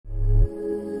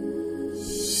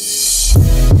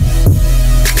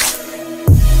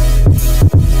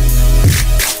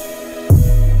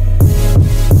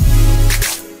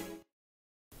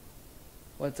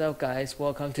What's up, guys?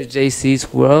 Welcome to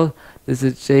JC's World. This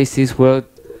is JC's World,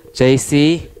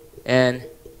 JC, and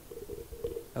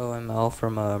OML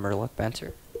from Murloc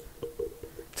Banter.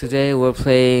 today we're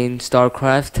playing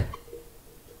StarCraft.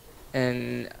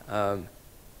 And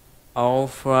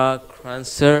Alpha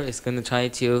Cruncher is gonna try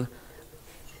to.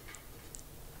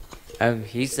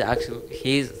 He's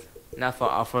not from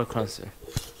Alpha Cruncher.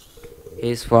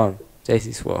 He's from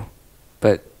JC's World,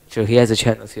 but sure he has a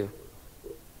channel too.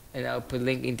 And I'll put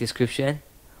link in description.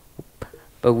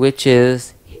 But which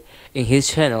is in his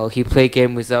channel he play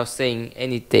game without saying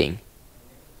anything.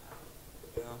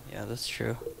 Yeah, that's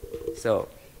true. So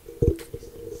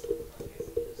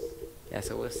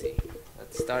so we'll see.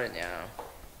 Let's start it now.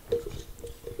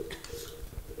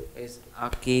 With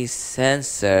Aki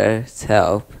Sensor's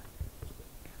help,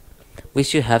 we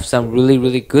should have some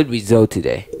really good result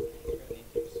today.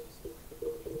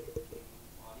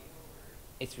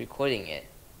 It's recording it.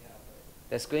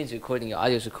 The screen's recording, your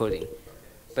audio's recording.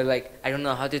 But like, I don't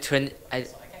know how to turn. I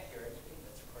can't hear anything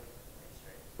that's recording.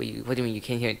 Wait, what do you mean you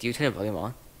can't hear it? Do you turn the volume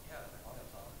on? Yeah, the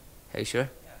volume's on. Are you sure?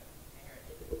 Yeah, I can't hear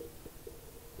anything.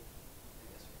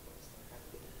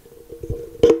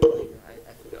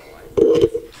 I forgot why.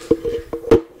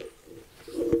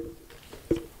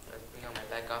 Let's bring on my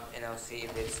backup and I'll see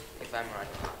if I'm right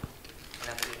or not. And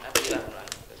I believe I'm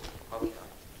right, but probably not.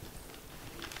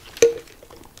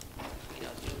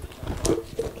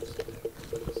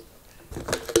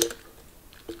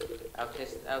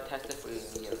 I'll test it for you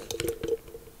immediately.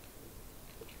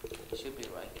 It should be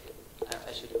right.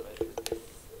 I should be right with this.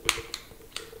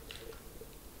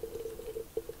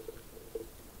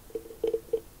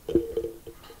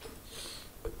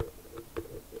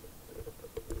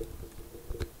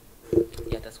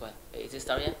 Yeah, that's why. Wait, is it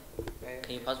started yet?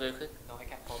 Can you pause very quick? No, I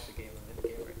can't pause the game. I'm in the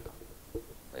game right now.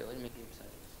 Wait, what do you mean game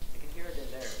settings? I can hear it in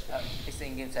there. It's the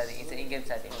in-game setting. It's the in-game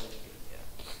setting.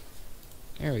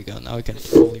 There we go. Now we can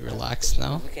fully relax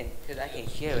now. Because I can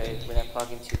hear it when I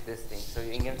plug into this thing. So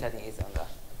your in-game setting is on that.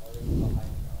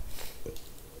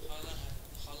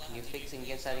 Can you fix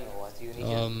in-game setting or what? Do you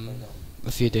need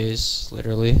a few days,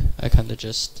 literally. I kind of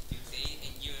just.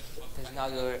 Because now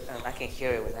I can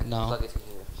hear it when I No. plug it to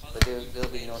here. But there'll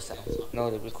be no sound.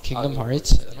 No, Kingdom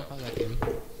Hearts? I don't have that game.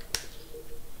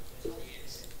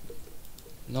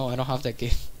 No, I don't have that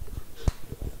game.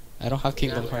 I don't have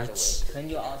Kingdom Hearts. Turn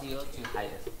your audio to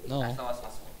highest. No. That's not what's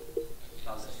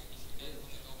possible.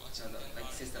 No,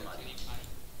 like system audio.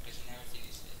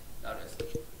 Loudest.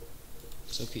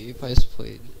 So PewDiePie's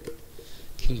played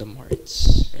Kingdom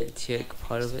Hearts. And take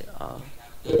part of it off.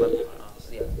 Yeah. What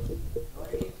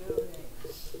are you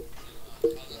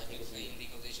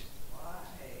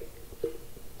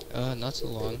doing? Not so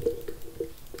long.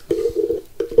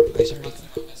 These are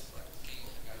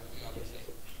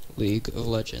League of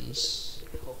Legends.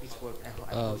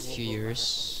 A few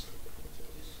years.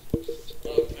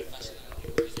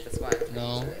 That's why.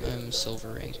 No, I'm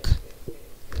silver rank.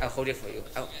 I'll hold it for you.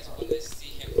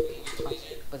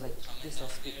 But like this will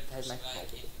speak type microphone.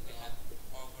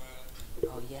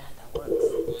 Oh yeah, that works.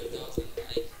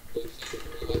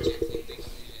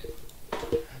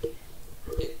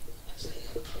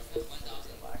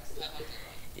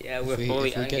 Yeah, we're fully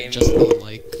if we get ungaming. just a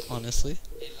like, honestly.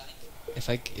 If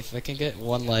I can get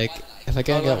one like, if I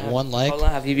can get one like. How long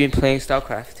have you been playing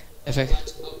StarCraft? If I.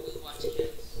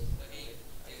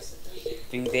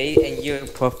 3 days and you're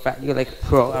like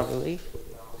pro really?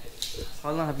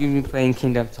 How long have you been playing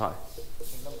Kingdom Hearts?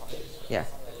 Yeah.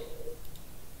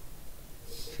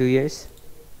 2 years?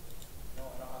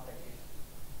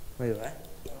 Wait, what?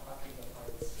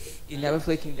 You never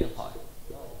play Kingdom Hearts?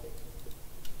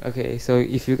 Okay, so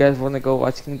if you guys wanna go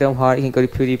watch Kingdom Hearts, you can go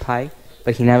to PewDiePie,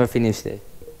 but he never finished it.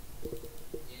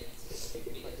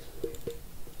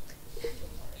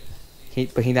 He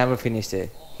never finished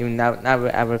it. He never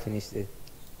ever finished it.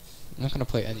 I'm not gonna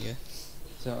play any.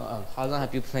 So, how long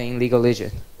have you playing League of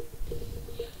Legends?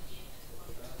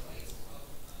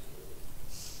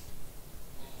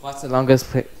 What's the longest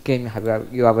game have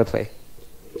you ever played?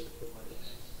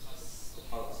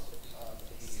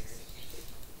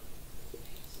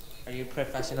 Are you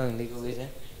professional in League of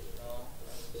Legends?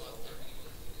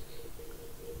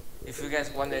 If you guys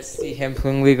want to see him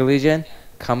playing League of Legends,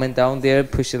 comment down there,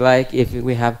 push a like. If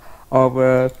we have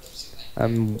over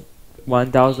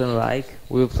 1,000 like,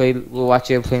 we'll watch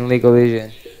you playing League of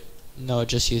Legends. No,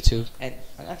 just YouTube. And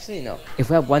actually no, if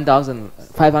we have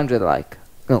 1,500 like,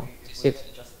 no, if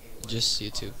Just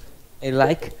YouTube. a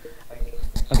like,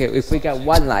 okay, if we got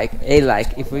one like, a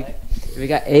like, if we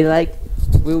got a like,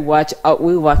 we'll watch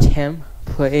him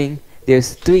playing.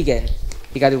 There's 3 games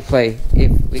he got to play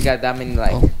if we got that many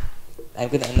like. I'm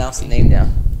gonna announce the name now.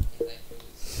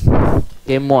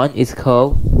 Game 1 is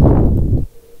called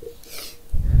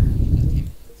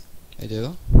I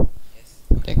do.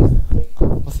 I think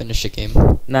I'll finish the game.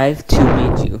 Knife to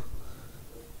Meet You.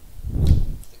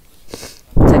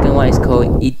 Second one is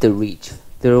called Eat the Reach.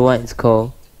 Third one is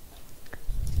called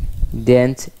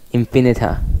Dance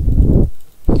Infinita.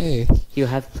 Hey, You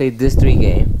have to play this 3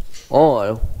 games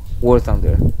or War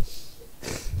Thunder.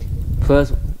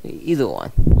 Plus either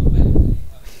one.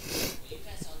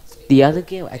 The other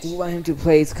game I do want him to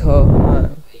play is called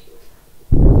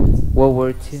World War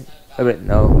II.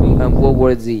 World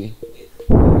War Z.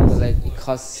 But, like it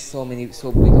costs so big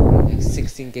of like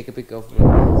 16 gigabit of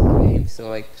game, so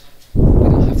like we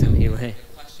don't have time anyway.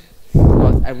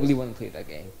 But I really want to play that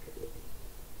game.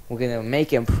 We're gonna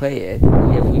make him play it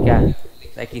if we got,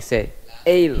 like he said,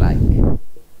 a like.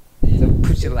 So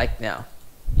put your like now.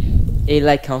 A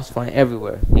like counts for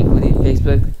everywhere, including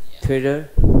Facebook, Twitter,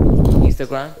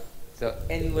 Instagram. So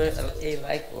anywhere a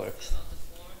like works.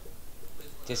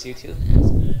 Just YouTube.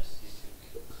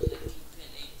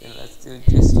 Yeah, let's do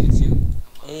just YouTube.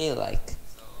 A like.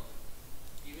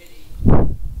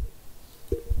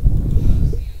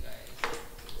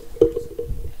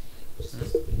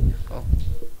 Oh.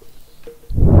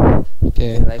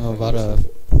 okay, Like I'm about to.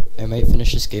 I might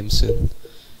finish this game soon.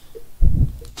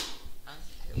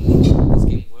 This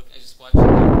game work. I just watched a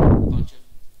bunch of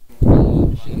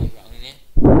running around in it.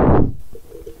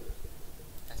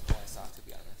 That's all I saw, to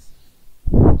be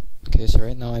honest. Okay, so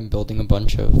right now I'm building a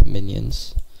bunch of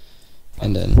minions,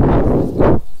 and then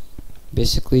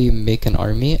basically you make an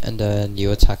army, and then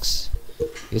you attack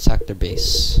their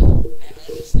base.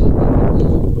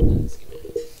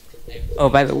 Oh,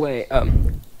 by the way,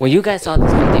 when you guys saw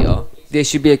this video, there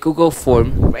should be a Google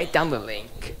form right down the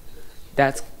link.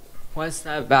 That's what it's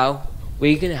not about.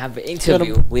 We're gonna have an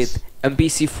interview with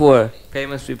NBC4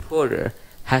 famous reporter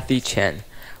Hathy Chen.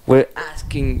 We're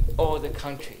asking all the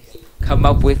countries come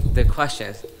up with the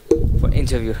questions for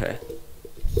interview her.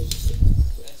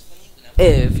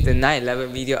 If the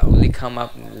 9/11 video only come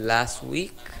up last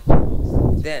week,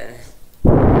 then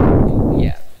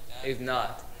yeah. If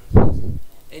not,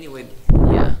 anyway,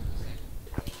 yeah.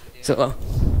 So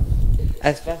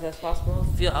as fast as possible,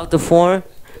 fill out the form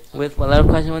with whatever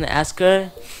question you want to ask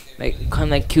her, like kind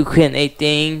of like Q&A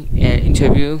thing and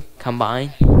interview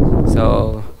combined.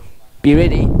 So be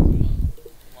ready.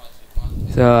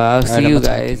 So I'll see you I'm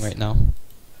attacking guys. right now.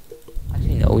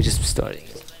 Actually, no, we're just starting.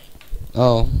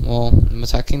 Oh, well, I'm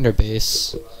attacking their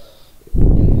base.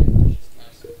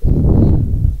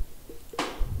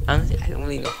 Honestly, I don't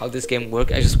really know how this game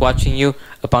works. I'm just watching you,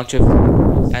 a bunch of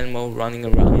animals running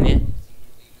around in it.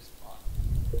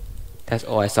 That's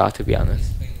all I saw, to be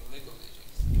honest.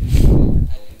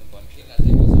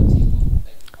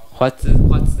 What's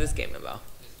this game about?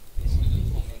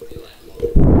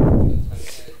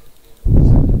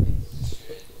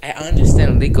 I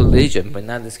understand League of Legends, but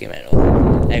not this game at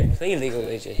all. I play League of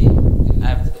Legends. I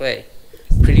have to play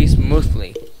pretty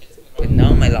smoothly, but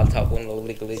now my laptop won't load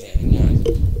League of Legends anymore.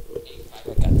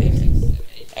 Oh, God damn it!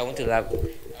 I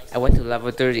went to level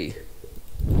 30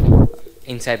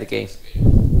 inside the game.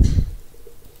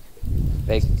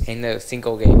 Like in a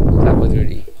single game, level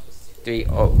 30,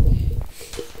 3-0.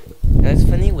 And it's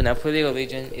funny when I play League of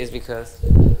Legends is because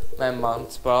my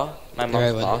mom's boss,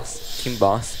 team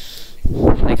boss,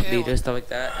 like leader stuff like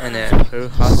that, and then her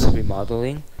house is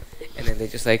remodeling, and then they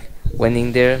just like went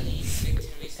in there,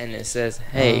 and it says,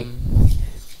 hey,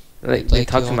 like they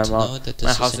talk to my mom,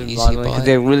 my house is remodeling, because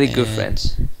they're really good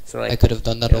friends. So like I could have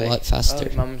done that a lot faster.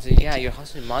 Oh, mom said, yeah, your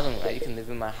house is remodeling, right? You can live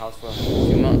in my house for a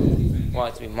few months while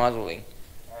it's remodeling.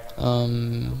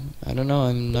 I don't know.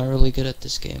 I'm not really good at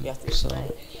this game, so.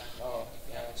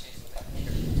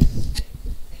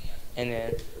 And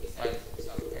then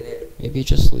Maybe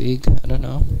just League. I don't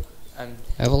know. I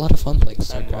have a lot of fun playing my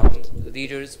StarCraft. mom,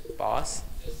 leader's boss.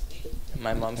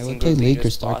 My mom's I would single play League or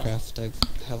leader's boss. StarCraft. I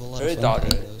have a lot Her of fun daughter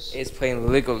playing those. is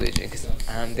playing League of Legends.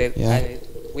 Yeah.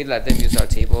 We let them use our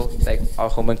table, like our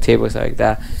homework tables like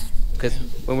that. Because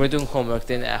when we're doing homework,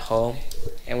 then at home,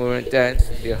 and when we're done,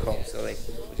 we're home. So like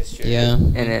we just share. Yeah.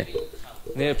 And then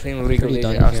they're playing League of Pretty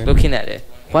Legends. done I was here. looking at it.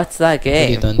 What's that game?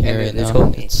 Pretty done here and right they now.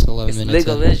 told me It's 11 it's minutes League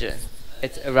of in. Legends.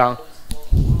 It's around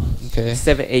Okay.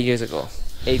 7, 8 years ago.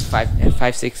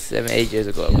 5, 6, 7, 8 years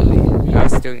ago, I believe. I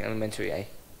was still in elementary,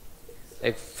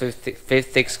 like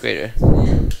 5th, 6th grader.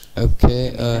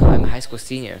 Okay. I'm a high school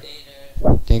senior.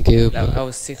 Thank you. I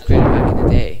was 6th grader back in the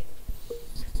day.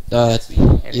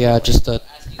 Yeah, just that.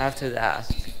 After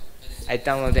that, I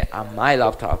downloaded it on my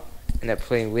laptop and I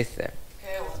played with them.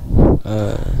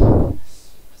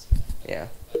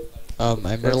 I'm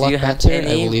Do you Murloc have Banter. I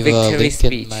any will leave a victory link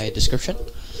speech? in my description.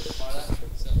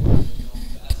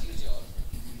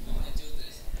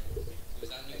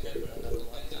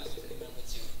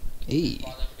 Hey.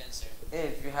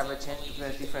 If you have a chance to play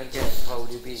a different game, what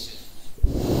would it be?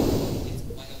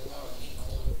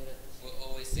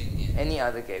 Any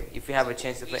other game. If you have a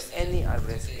chance to play any other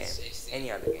game,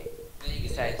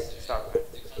 besides StarCraft.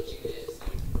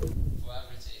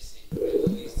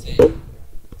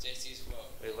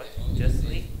 Wait, what? Just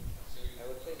League? I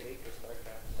would play League or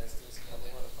StarCraft. That's the only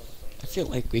one of fun playing. I feel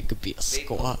like we could be a League or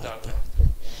squad. StarCraft.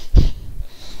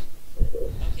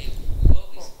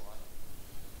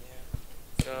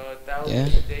 So that would Yeah.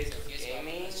 be today's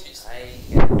gaming. I guess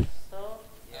so.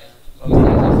 Okay, that's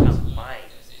not mine.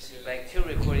 Like 2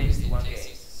 recordings to 1 game.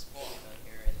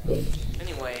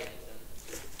 Anyway,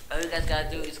 all you guys gotta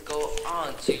do is go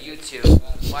on to YouTube,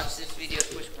 watch this video,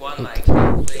 push 1 like,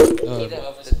 play either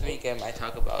of the 3 games I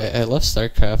talk about. I love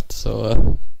StarCraft,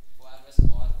 so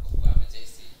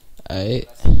I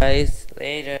Guys,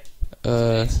 later.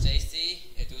 okay.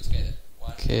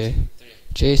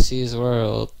 JC's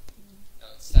World.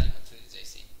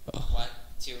 Oh.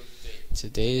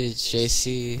 Today is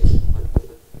JC's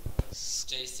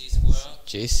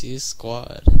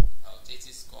Squad.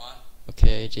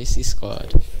 Okay, JC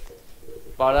Squad.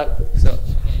 Barak, so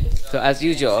as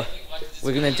usual,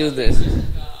 we're gonna do this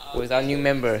with our new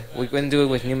member. We're gonna do it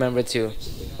with new member 2,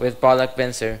 with Barak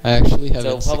Benser. I actually have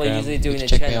So Instagram. what we usually do You in the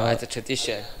can check me channel out. as a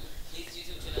tradition,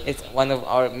 it's one of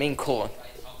our main core.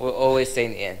 We'll always say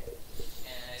in the end.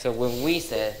 So when we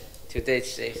say today's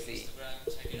JC,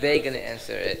 they gonna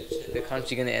answer it. The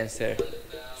country gonna answer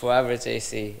forever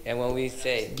JC. And when we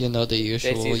say You know the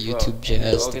usual JC's world, YouTube and jazz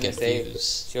we're all to gonna get say,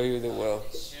 views. show you the world.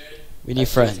 We need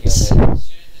Let's do it friends. together.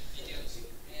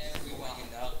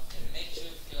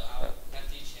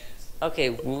 Okay,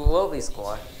 what we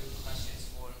score?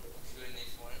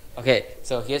 Okay,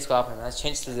 so here's score and let's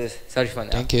change to this. Sorry for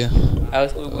now. Thank you.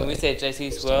 When we say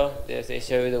JC's world, they say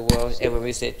show you the world, and when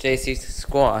we say JC's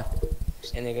squad,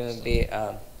 and they're gonna be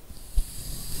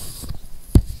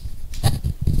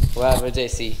forever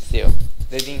JC still.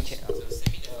 They didn't change.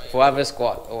 Forever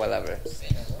squad or whatever.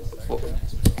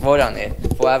 Vote on it.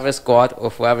 Forever squad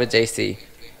or forever JC.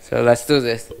 So let's do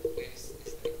this.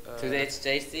 Today's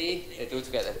JC. Let's do it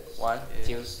together. 1,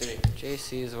 2, 3.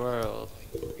 JC's World.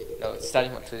 No,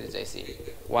 starting from today's JC.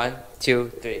 1, 2,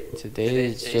 3. Today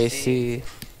is JC.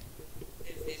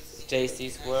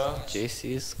 JC's world.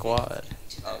 JC's Squad.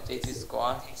 Oh, JC's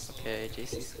squad. Okay,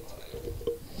 JC's Squad.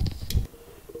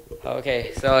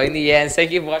 Okay, so in the end,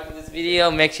 thank you for watching this video.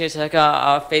 Make sure to check out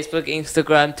our Facebook,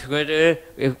 Instagram, Twitter,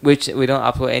 which we don't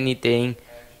upload anything.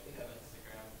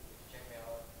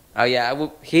 Oh yeah,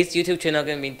 his YouTube channel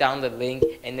gonna be down the link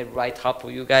in the right top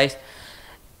for you guys.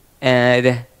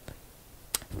 And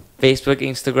Facebook,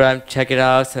 Instagram, check it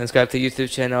out. Subscribe to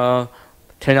YouTube channel.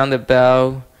 Turn on the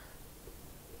bell.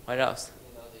 What else? You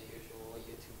know the usual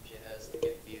YouTube jazz to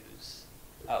get views.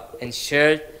 Oh, and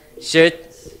share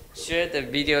the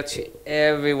video to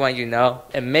everyone you know,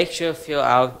 and make sure to fill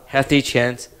out healthy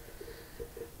chance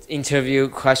interview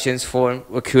questions form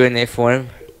or Q&A form.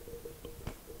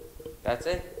 That's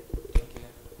it.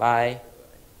 Bye.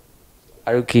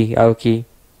 Aruki.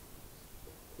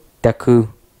 Daku.